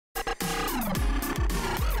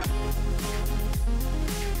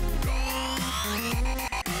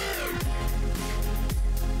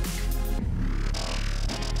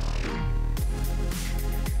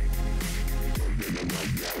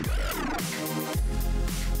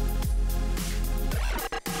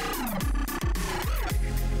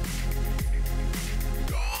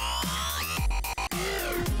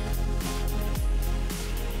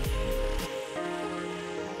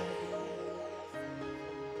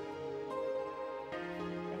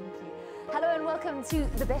Hello and welcome to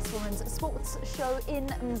the best women's sports show in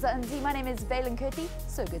Mzansi. My name is Valen Kirti.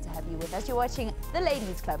 So good to have you with us. You're watching The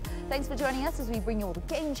Ladies Club. Thanks for joining us as we bring you all the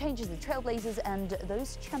game changers, the trailblazers and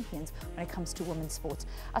those champions when it comes to women's sports.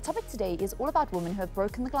 Our topic today is all about women who have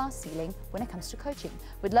broken the glass ceiling when it comes to coaching.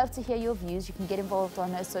 We'd love to hear your views. You can get involved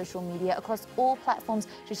on social media across all platforms.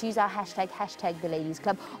 Just use our hashtag The Ladies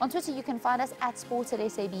Club. On Twitter, you can find us at Sports at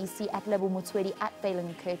SABC, at Lebo Mutswedi, at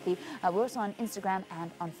Valen Kirti. We're also on Instagram and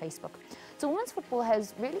on Facebook. So women's football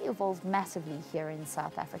has really evolved massively here in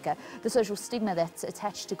South Africa. The social stigma that's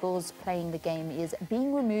attached to girls playing the game is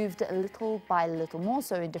being removed little by little, more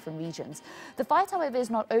so in different regions. The fight, however, is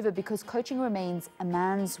not over because coaching remains a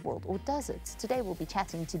man's world, or does it? Today we'll be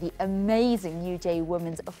chatting to the amazing UJ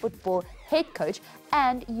women's football head coach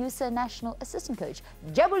and USA national assistant coach,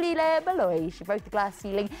 Jabulile Baloyi. She broke the glass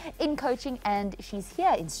ceiling in coaching and she's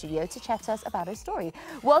here in studio to chat to us about her story.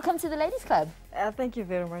 Welcome to the Ladies Club. Thank you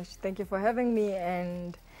very much. Thank you for having me,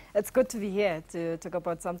 and it's good to be here to talk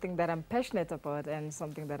about something that I'm passionate about and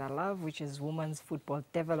something that I love, which is women's football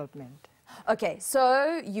development. Okay,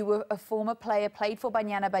 so you were a former player, played for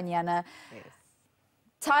Banyana Banyana. Yes.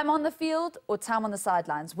 Time on the field or time on the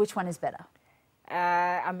sidelines? Which one is better?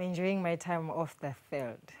 I'm enjoying my time off the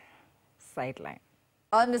field, sideline.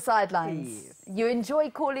 On the sidelines. Yes. You enjoy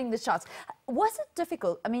calling the shots. Was it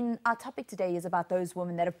difficult? I mean, our topic today is about those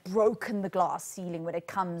women that have broken the glass ceiling when it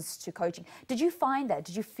comes to coaching. Did you find that?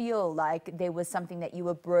 Did you feel like there was something that you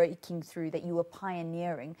were breaking through, that you were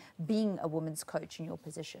pioneering, being a women's coach in your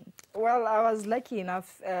position? Well, I was lucky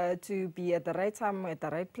enough to be at the right time, at the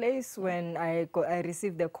right place when I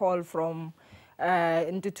received a call from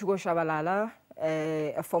Ntutuko Shabalala,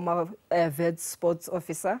 a former VED sports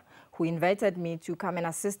officer, who invited me to come and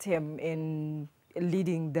assist him in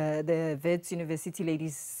leading the VED's University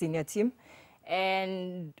ladies senior team.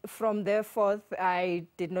 And from there forth, I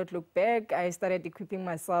did not look back. I started equipping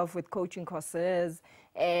myself with coaching courses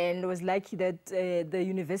and was lucky that the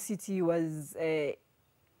university was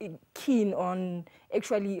keen on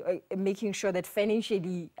actually making sure that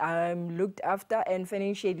financially I'm looked after, and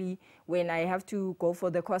financially when I have to go for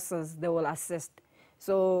the courses, they will assist.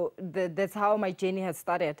 So that's how my journey has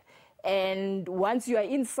started. And once you are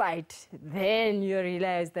inside, then you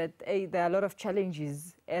realize that there are a lot of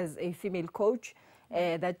challenges as a female coach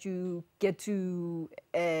that you get to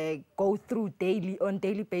go through on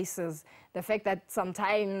daily basis. The fact that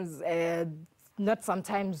sometimes, not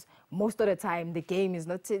sometimes, most of the time, the game is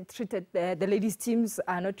not treated, the ladies' teams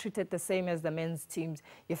are not treated the same as the men's teams.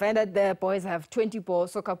 You find that the boys have 20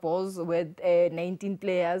 soccer balls with 19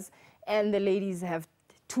 players, and the ladies have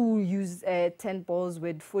 10 balls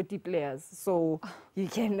with 40 players. So you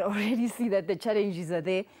can already see that the challenges are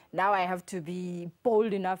there. Now I have to be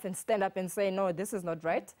bold enough and stand up and say, no, this is not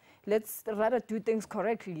right. Let's rather do things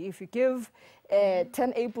correctly. If you give 10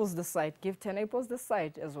 apples this side, give 10 apples this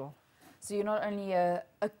side as well. So you're not only a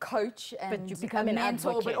coach and but you become a an mentor,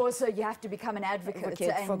 advocate. but also you have to become an advocate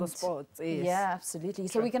for the sport. Yes. Yeah, absolutely.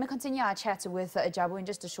 So we're going to continue our chat with Jabu in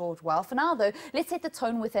just a short while. For now, though, let's set the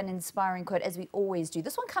tone with an inspiring quote, as we always do.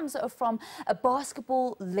 This one comes from a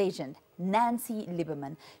basketball legend, Nancy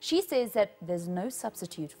Lieberman. She says that there's no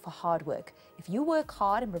substitute for hard work. If you work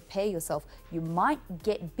hard and prepare yourself, you might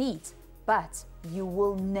get beat, but you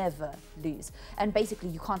will never lose. And basically,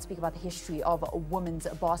 you can't speak about the history of women's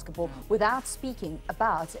basketball without speaking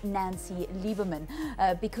about Nancy Lieberman,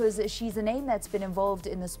 because she's a name that's been involved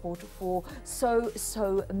in the sport for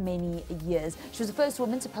so many years. She was the first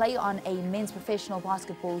woman to play on a men's professional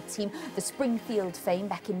basketball team, the Springfield Fame,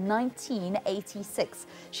 back in 1986.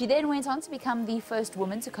 She then went on to become the first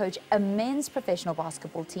woman to coach a men's professional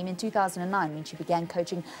basketball team in 2009 when she began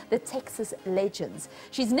coaching the Texas Legends.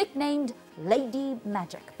 She's nicknamed Lady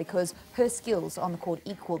Magic because her skills on the court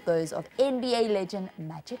equaled those of NBA legend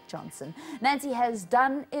Magic Johnson. Nancy has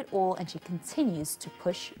done it all and she continues to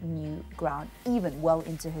push new ground, even well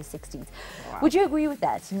into her 60s. Wow. Would you agree with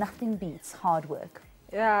that? Nothing beats hard work.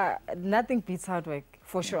 Yeah, nothing beats hard work,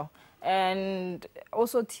 for sure. And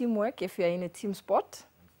also teamwork. If you're in a team sport,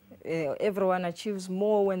 everyone achieves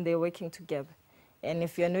more when they're working together. And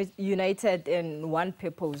if you're not united in one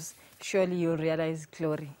purpose, surely you'll realize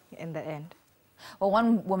glory in the end. Well,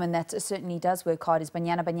 one woman that certainly does work hard is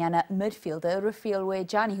Banyana Banyana midfielder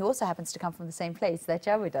Rufilwe Jani, who also happens to come from the same place that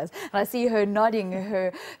Jabu does. And I see her nodding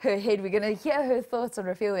her head. We're going to hear her thoughts on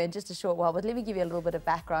Rufilwe in just a short while, but let me give you a little bit of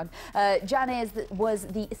background. Jani was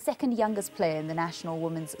the second youngest player in the national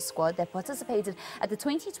women's squad that participated at the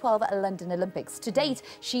 2012 London Olympics. To date,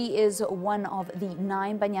 she is one of the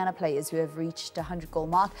 9 Banyana players who have reached the 100-goal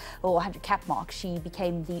mark or 100-cap mark. She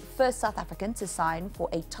became the first South African to sign for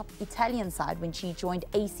a top Italian side when when she joined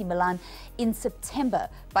AC Milan in September.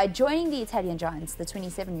 By joining the Italian Giants, the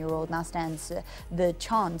 27-year-old now stands the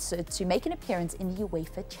chance to make an appearance in the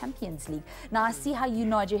UEFA Champions League. Now, I see how you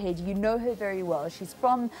nod your head. You know her very well. She's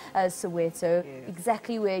from Soweto, yes.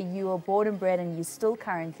 Exactly where you were born and bred and you still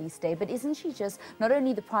currently stay. But isn't she just not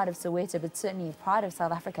only the pride of Soweto, but certainly the pride of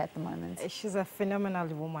South Africa at the moment? She's a phenomenal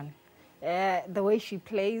woman. The way she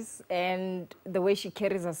plays and the way she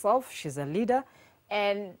carries herself, she's a leader.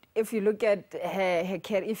 And if you look at her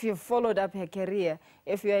career, if you followed up her career,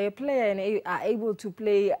 if you are a player and are able to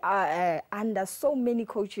play under so many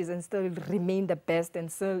coaches and still remain the best and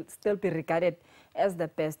still be regarded as the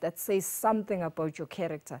best, that says something about your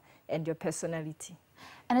character and your personality.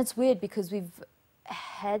 And it's weird because we've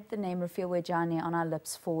had the name Refiloe Jane on our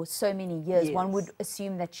lips for so many years. Yes. One would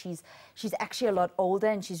assume that she's actually a lot older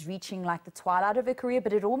and she's reaching like the twilight of her career,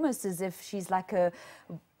 but it almost as if she's like a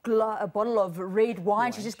bottle of red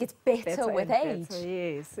wine. She just gets better with age. Better,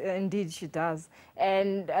 yes, indeed she does.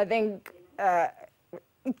 And I think her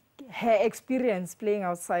experience playing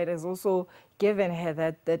outside has also given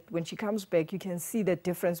her that when she comes back, you can see the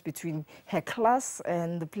difference between her class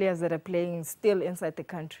and the players that are playing still inside the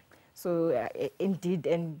country. So indeed,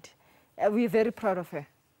 and we're very proud of her.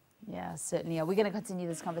 Yeah, certainly. We're going to continue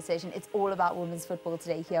this conversation. It's all about women's football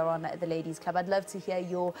today here on the Ladies Club. I'd love to hear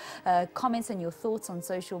your comments and your thoughts on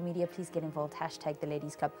social media. Please get involved. Hashtag the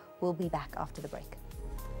Ladies Club. We'll be back after the break.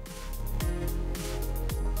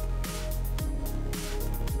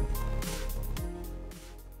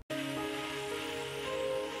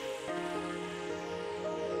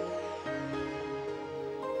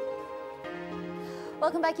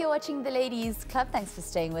 Welcome back. You're watching the Ladies Club. Thanks for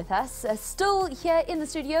staying with us. Still here in the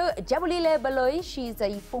studio, Jabulile Baloyi. She's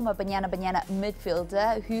a former Banyana Banyana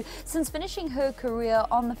midfielder who, since finishing her career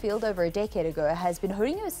on the field over a decade ago, has been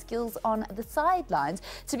honing her skills on the sidelines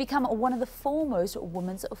to become one of the foremost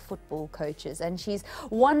women's football coaches. And she's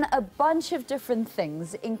won a bunch of different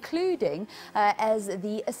things, including as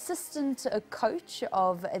the assistant coach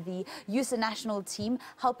of the USA national team,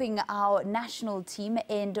 helping our national team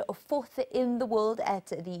end fourth in the world at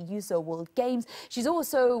the USA World Games. She's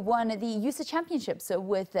also won the USA Championships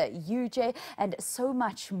with UJ and so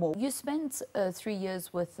much more. You spent 3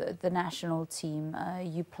 years with the national team.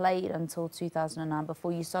 You played until 2009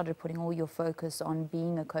 before you started putting all your focus on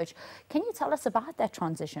being a coach. Can you tell us about that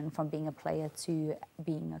transition from being a player to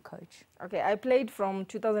being a coach? Okay, I played from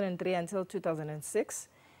 2003 until 2006.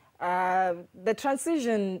 The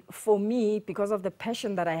transition for me, because of the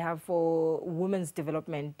passion that I have for women's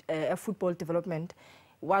development, football development,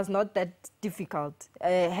 was not that difficult.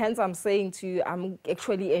 Hence, I'm saying to you, I'm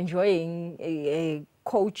actually enjoying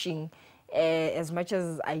coaching as much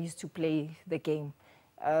as I used to play the game.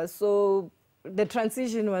 So the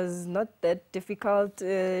transition was not that difficult.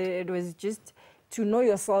 It was just to know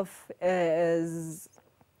yourself as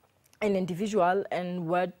an individual and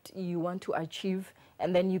what you want to achieve,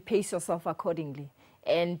 and then you pace yourself accordingly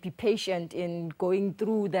and be patient in going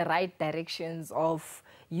through the right directions of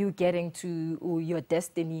you getting to your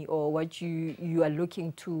destiny or what you are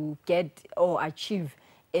looking to get or achieve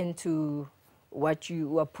into what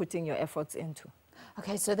you are putting your efforts into.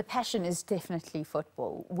 Okay, so the passion is definitely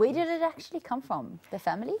football. Where did it actually come from? The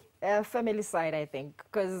family? Family side, I think,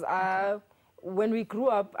 because when we grew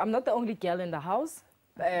up, I'm not the only girl in the house,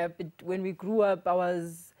 but when we grew up, I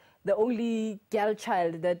was the only girl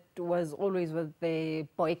child that was always with the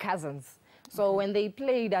boy cousins. So when they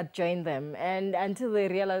played, I'd join them. And until they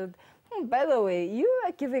realized, by the way, you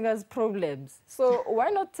are giving us problems. So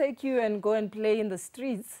why not take you and go and play in the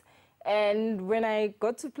streets? And when I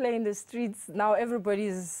got to play in the streets, now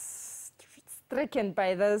everybody's stricken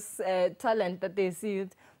by this talent that they see.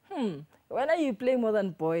 Why don't you play more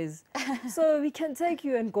than boys? So we can take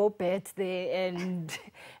you and go bet there and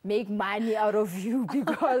make money out of you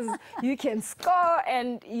because you can score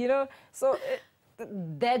and, you know. So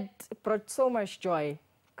that brought so much joy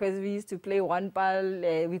because we used to play one ball,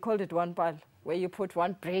 we called it one ball, where you put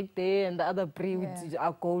one break there and the other break with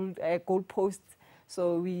our goal post.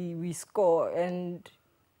 So we score and,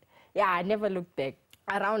 yeah, I never looked back.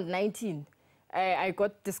 Around 19. I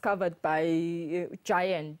got discovered by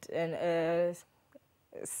Giant and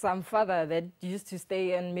some father that used to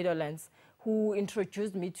stay in Midlands who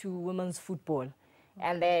introduced me to women's football.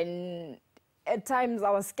 And then at times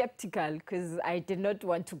I was skeptical because I did not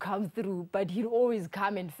want to come through, but he'd always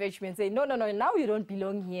come and fetch me and say, no, now you don't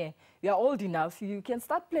belong here. You are old enough. You can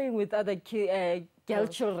start playing with other girl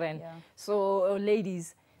children, so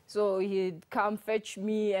ladies. So he'd come fetch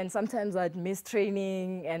me, and sometimes I'd miss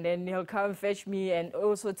training, and then he'll come fetch me and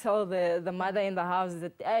also tell the mother in the house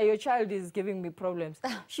that, hey, your child is giving me problems.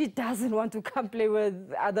 She doesn't want to come play with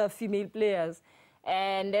other female players.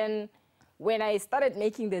 And then when I started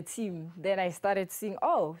making the team, then I started seeing,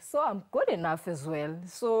 oh, so I'm good enough as well.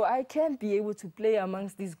 So I can be able to play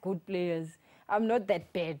amongst these good players. I'm not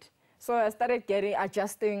that bad. So I started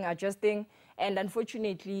adjusting. And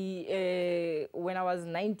unfortunately, when I was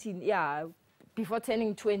 19, before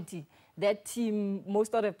turning 20, that team,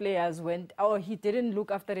 most of the players went, he didn't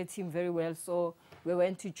look after the team very well. So we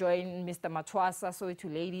went to join Mr. Matwasa,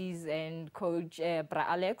 Soweto Ladies, and Coach Bra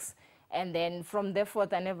Alex. And then from there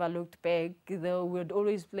forth, I never looked back. Though we'd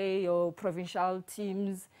always play your provincial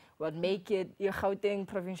teams, would make it, your Gauteng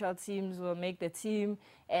provincial teams will make the team.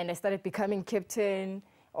 And I started becoming captain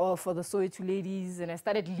for the Soweto Ladies, and I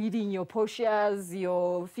started leading your Portias,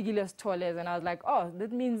 your Figulous Tollers, and I was like, oh,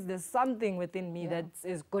 that means there's something within me that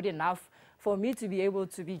is good enough for me to be able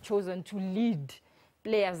to be chosen to lead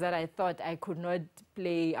players that I thought I could not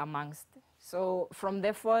play amongst. So from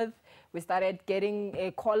there forth, we started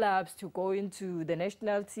getting call-ups to go into the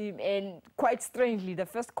national team, and quite strangely, the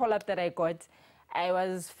first call-up that I got, I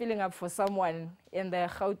was filling up for someone in the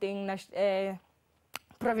Gauteng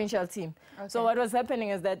provincial team. Okay. So what was happening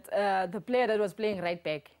is that the player that was playing right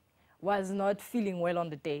back was not feeling well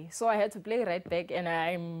on the day. So I had to play right back, and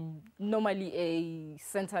I'm normally a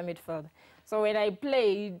center midfielder. So when I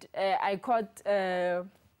played, I caught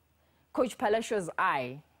Coach Palashio's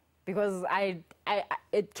eye, because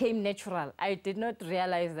it came natural. I did not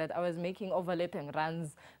realize that I was making overlapping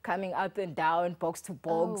runs, coming up and down, box to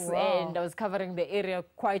box, and I was covering the area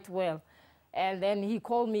quite well. And then he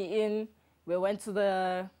called me in. We went to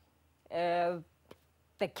the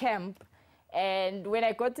camp, and when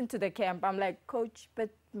I got into the camp, I'm like, Coach, but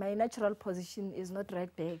my natural position is not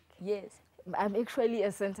right back. Yes. I'm actually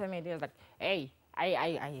a center mid. He was like, hey,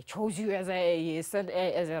 I chose you as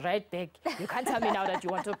a right back. You can't tell me now that you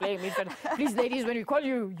want to play midfield. Please, ladies, when we call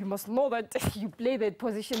you, you must know that you play that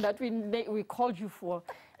position that we called you for.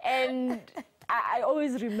 And I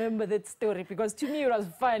always remember that story, because to me it was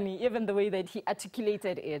funny, even the way that he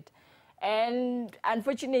articulated it. And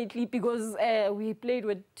unfortunately, because we played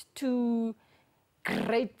with two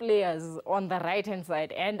great players on the right-hand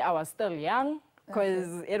side, and I was still young,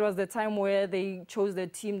 because it was the time where they chose the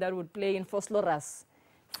team that would play in Vosloorus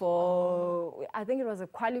for, I think it was a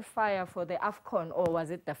qualifier for the AFCON, or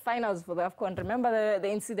was it the finals for the AFCON? Remember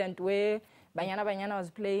the incident where Banyana Banyana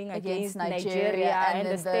was playing against Nigeria and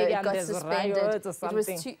the stadium there's riots or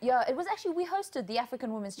something? It was actually, we hosted the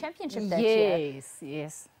African Women's Championship that year.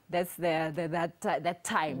 Yes. That's that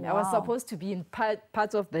time. Wow. I was supposed to be in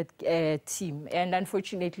part of that team, and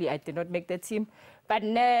unfortunately, I did not make the team. But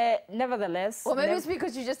nevertheless... Or maybe it's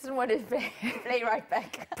because you just didn't want to play right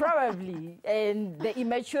back. Probably. And the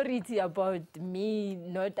immaturity about me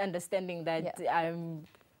not understanding that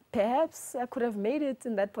perhaps I could have made it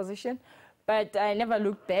in that position. But I never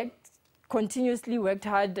looked back. Continuously worked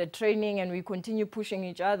hard at training, and we continue pushing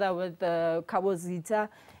each other with Cabo Zita.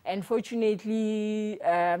 And fortunately,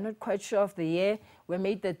 I'm not quite sure of the year, we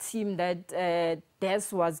made the team that Des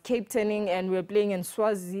was captaining, and we were playing in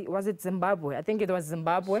Swazi, was it Zimbabwe? I think it was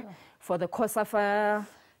Zimbabwe, for the Kosafa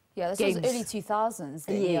games. Was early 2000s.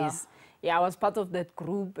 Then, yes. Yeah, I was part of that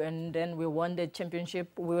group, and then we won the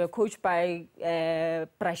championship. We were coached by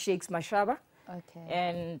Prasheks Mashaba. Okay.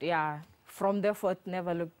 And yeah, from there forth,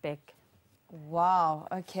 never looked back. Wow,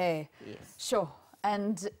 okay. Yes. Sure.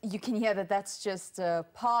 And you can hear that that's just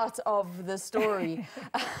part of the story.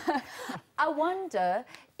 I wonder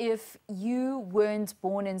if you weren't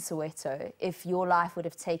born in Soweto, if your life would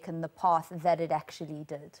have taken the path that it actually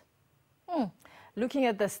did. Looking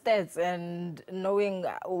at the stats and knowing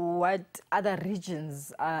what other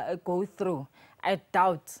regions go through, I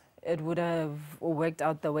doubt it would have worked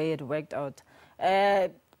out the way it worked out.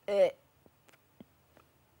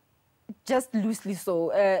 Just loosely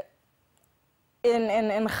so. In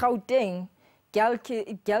Gauteng,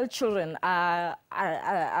 girl children are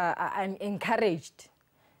encouraged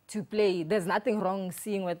to play. There's nothing wrong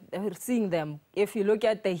seeing them. If you look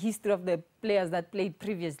at the history of the players that played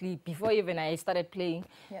previously, before even I started playing,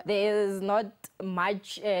 there is not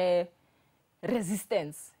much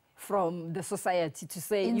resistance from the society to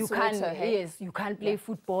say you can't play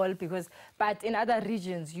football because. But in other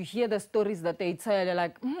regions, you hear the stories that they tell. You're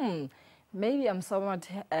like, maybe I'm somewhat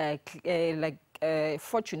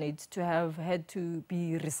fortunate to have had to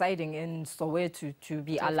be residing in Soweto to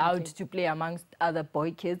be allowed to play amongst other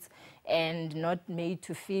boy kids and not made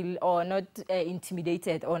to feel, or not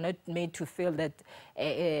intimidated, or not made to feel that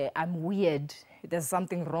I'm weird there's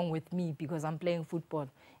something wrong with me because I'm playing football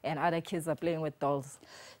and other kids are playing with dolls.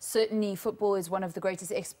 Certainly, football is one of the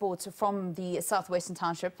greatest exports from the Southwestern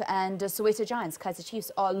Township, and Soweto Giants, Kaizer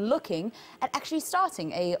Chiefs, are looking at actually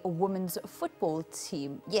starting a women's football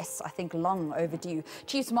team. Yes, I think long overdue.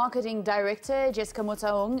 Chiefs Marketing Director Jessica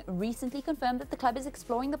Motaung recently confirmed that the club is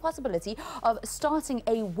exploring the possibility of starting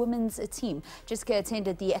a women's team. Jessica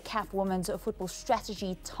attended the CAF Women's Football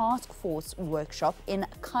Strategy Task Force workshop in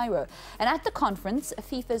Cairo. And at the conference,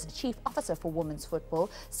 FIFA's Chief Officer for Women's Football,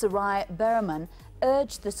 Sarai Berman,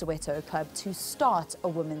 urged the Soweto club to start a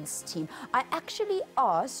women's team. I actually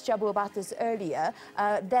asked Jabu about this earlier,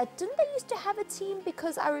 that didn't they used to have a team,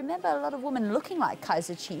 because I remember a lot of women looking like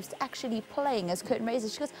Kaizer Chiefs actually playing as curtain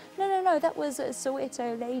raisers. She goes, no, that was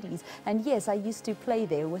Soweto ladies. And yes, I used to play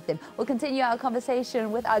there with them. We'll continue our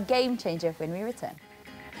conversation with our game changer when we return.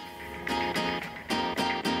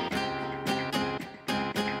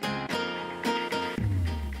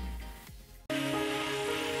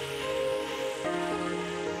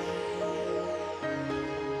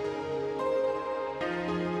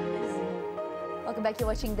 Welcome back. You're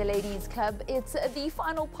watching The Ladies Club. It's the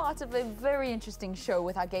final part of a very interesting show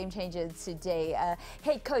with our game changer today.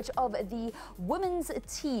 Head coach of the women's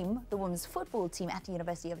team, the women's football team at the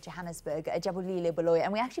University of Johannesburg, Jabulile Baloyi.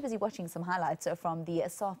 And we're actually busy watching some highlights from the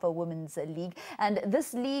SAFA Women's League. And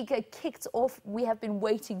this league kicked off. We have been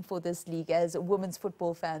waiting for this league as women's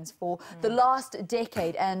football fans for the last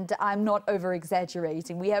decade. And I'm not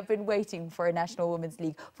over-exaggerating. We have been waiting for a National Women's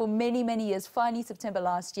League for many, many years. Finally, September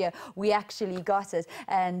last year, we actually got it.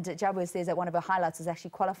 And Jabu says that one of her highlights is actually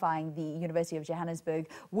qualifying the University of Johannesburg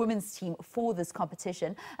women's team for this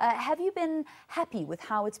competition. Have you been happy with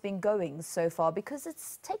how it's been going so far? Because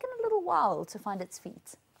it's taken a little while to find its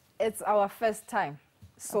feet. It's our first time.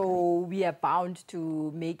 So we are bound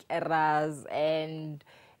to make errors, and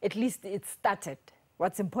at least it started.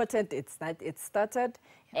 What's important is that it started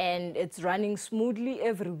and it's running smoothly.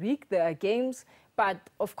 Every week there are games, but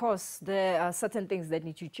of course there are certain things that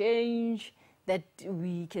need to change, that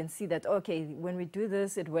we can see that, okay, when we do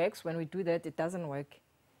this, it works. When we do that, it doesn't work.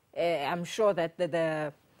 I'm sure that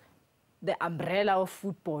the umbrella of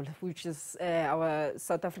football, which is our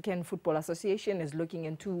South African Football Association, is looking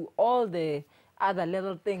into all the other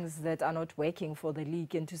little things that are not working for the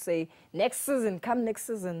league, and to say next season, come next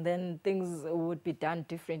season, then things would be done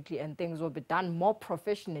differently and things will be done more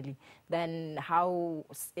professionally than how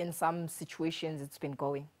in some situations it's been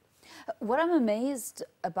going. What I'm amazed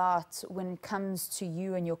about when it comes to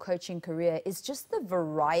you and your coaching career is just the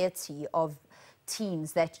variety of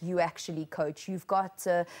teams that you actually coach. You've got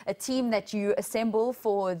a team that you assemble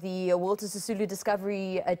for the Walter Sisulu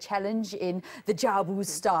Discovery Challenge in the Jabu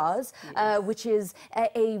Stars, which is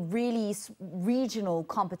a really regional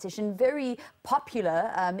competition, very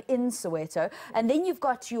popular in Soweto. And then you've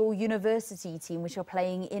got your university team, which are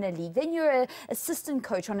playing in a league. Then you're an assistant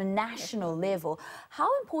coach on a national level. How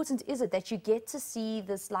important is it that you get to see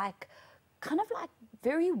this kind of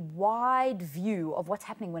very wide view of what's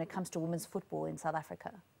happening when it comes to women's football in South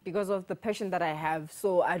Africa? Because of the passion that I have,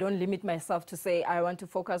 so I don't limit myself to say I want to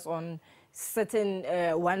focus on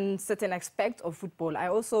one certain aspect of football. I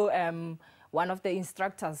also am one of the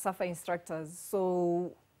instructors, SAFA instructors,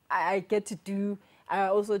 so I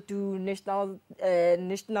also do national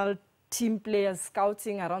team players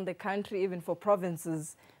scouting around the country, even for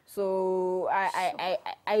provinces. So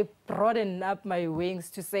I broaden up my wings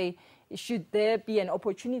to say, should there be an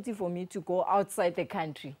opportunity for me to go outside the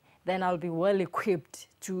country, then I'll be well equipped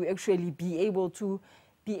to actually be able to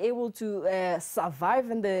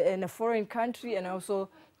survive in a foreign country, and also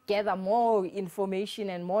gather more information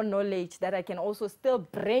and more knowledge that I can also still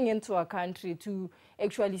bring into our country to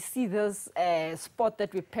actually see this sport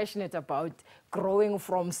that we're passionate about growing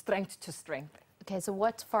from strength to strength. Okay, so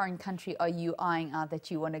what foreign country are you eyeing out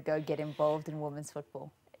that you want to go get involved in women's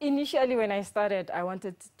football? Initially, when I started, I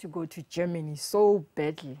wanted to go to Germany so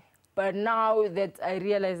badly. But now that I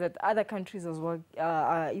realize that other countries as well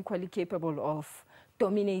are equally capable of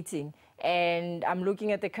dominating, and I'm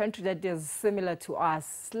looking at the country that is similar to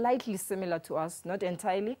us, slightly similar to us, not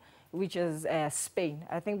entirely, which is Spain.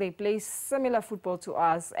 I think they play similar football to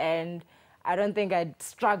us, and I don't think I'd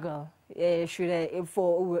struggle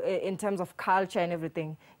in terms of culture and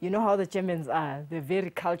everything. You know how the Germans are, they're very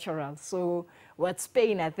cultural. So with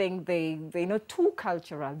Spain, I think they're not too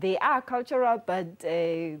cultural. They are cultural, but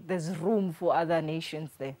there's room for other nations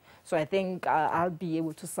there. So I think I'll be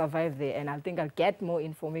able to survive there, and I think I'll get more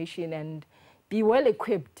information and be well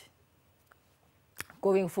equipped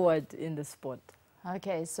going forward in the sport.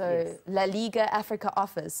 Okay, so Yes. La Liga Africa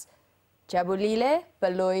office. Jabulile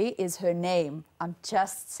Baloyi is her name. I'm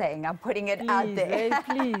just saying, I'm putting it out there.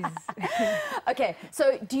 Please. Okay,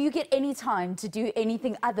 so do you get any time to do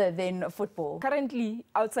anything other than football? Currently,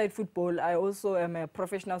 outside football, I also am a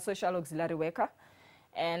professional social auxiliary worker.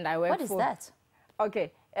 And I work What is that?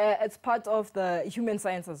 Okay, it's part of the human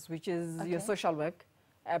sciences, which is your social work,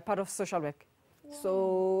 part of social work. Wow.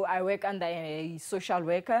 So I work under a social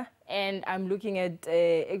worker, and I'm looking at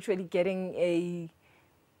actually getting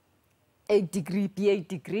a degree, BA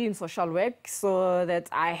degree in social work, so that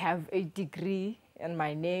I have a degree in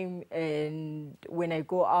my name, and when I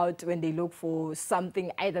go out, when they look for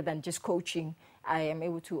something other than just coaching, I am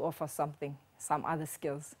able to offer something, some other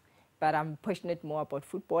skills. But I'm passionate more about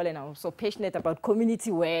football, and I'm also passionate about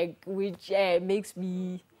community work, which makes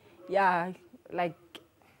me, like,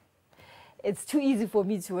 it's too easy for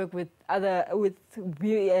me to work with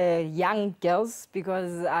young girls,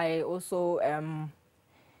 because I also am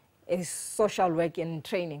a social work in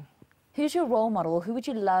training. Who's your role model? Who would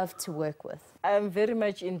you love to work with? I'm very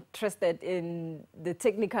much interested in the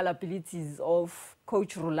technical abilities of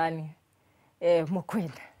Coach Rulani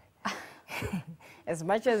Mokwena. As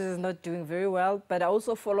much as he's not doing very well, but I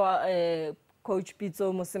also follow Coach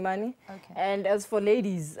Pitso Mosimane. Okay. And as for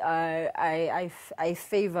ladies, I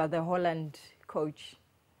favor the Holland coach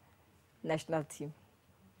national team.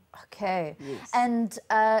 Okay. Yes. And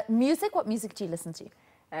music, what music do you listen to?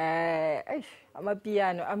 I'm a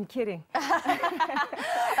piano. I'm kidding.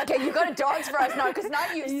 Okay, you got to dance for us now, because now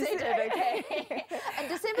you said it, okay? And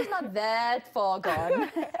December's not that far gone.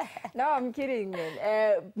 No, I'm kidding,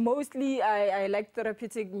 man. Mostly, I like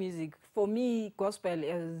therapeutic music. For me, gospel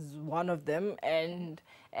is one of them, and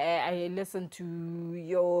I listen to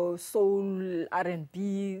your soul,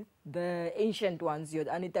 R&B, the ancient ones, your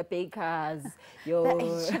Anita Bakers, your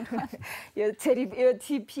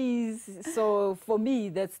TPs. So for me,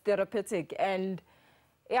 that's therapeutic, and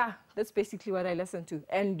yeah, that's basically what I listen to.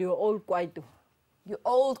 And your old kwaito. Your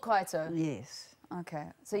old kwaito? Yes. Okay,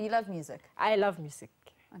 so you love music? I love music.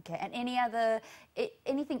 Okay, and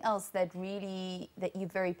anything else that you're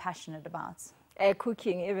very passionate about?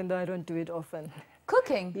 Cooking, even though I don't do it often.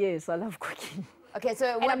 Cooking? Yes, I love cooking. Okay,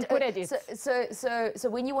 so and I'm good at it. So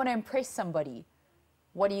when you want to impress somebody,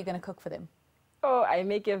 what are you going to cook for them? Oh, I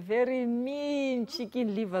make a very mean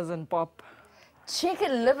chicken livers and pop.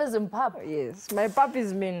 Chicken livers and pop? Yes, my pop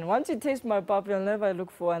is mean. Once you taste my pop, you'll never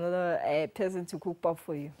look for another person to cook pop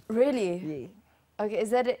for you. Really? Yeah. Okay,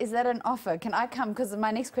 is that an offer? Can I come? Because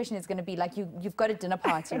my next question is going to be like, you've got a dinner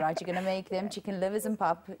party, right? You're going to make them chicken livers and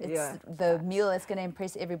pop. It's the meal that's going to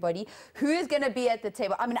impress everybody. Who is going to be at the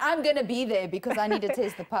table? I mean, I'm going to be there because I need to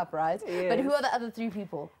taste the pop, right? Yes. But who are the other 3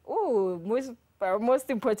 people? Oh,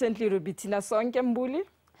 most importantly, it would be Tina Sonkembuli.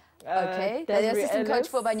 Okay, the assistant coach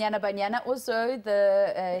for Banyana Banyana, also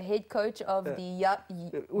the head coach of the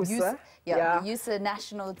USA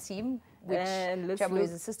national team, which Jabulile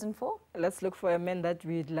is assistant for. Let's look for a man that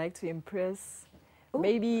we'd like to impress. Ooh.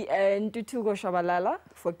 Maybe Ntutugo Shabalala,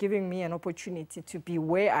 for giving me an opportunity to be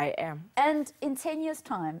where I am. And in 10 years'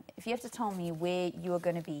 time, if you have to tell me where you are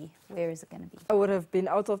going to be, where is it going to be? I would have been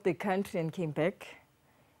out of the country and came back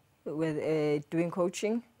with doing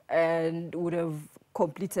coaching, and would have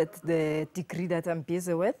completed the degree that I'm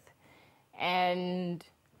busy with, and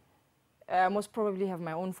I most probably have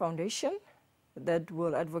my own foundation that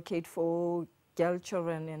will advocate for girl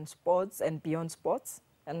children in sports and beyond sports,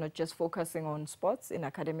 and not just focusing on sports, in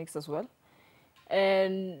academics as well.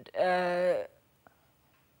 And I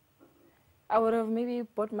would have maybe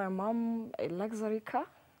bought my mom a luxury car,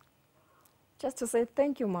 just to say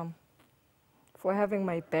thank you, Mom, for having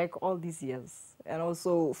my back all these years, and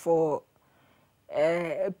also for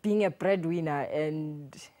being a breadwinner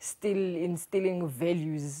and still instilling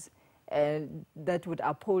values and that would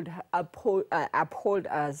uphold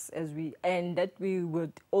us and that we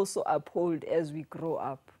would also uphold as we grow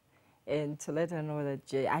up, and to let her know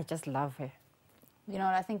that I just love her. You know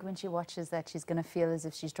what, I think when she watches that, she's going to feel as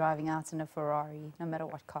if she's driving out in a Ferrari, no matter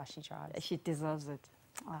what car she drives. She deserves it.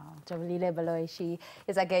 Oh, Jabulile Baloyi, she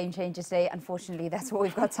is our game changer today. Unfortunately, that's what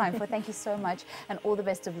we've got time for. Thank you so much, and all the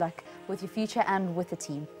best of luck with your future and with the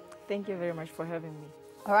team. Thank you very much for having me.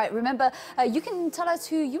 All right, remember, you can tell us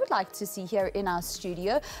who you would like to see here in our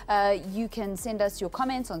studio. You can send us your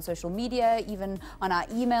comments on social media, even on our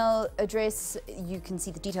email address. You can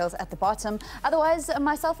see the details at the bottom. Otherwise,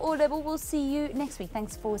 myself or Lebo will see you next week.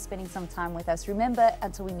 Thanks for spending some time with us. Remember,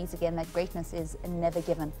 until we meet again, that greatness is never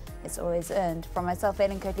given. It's always earned. From myself,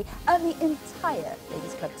 Ellen Kirtley, and the entire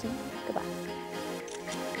Ladies Club team, goodbye.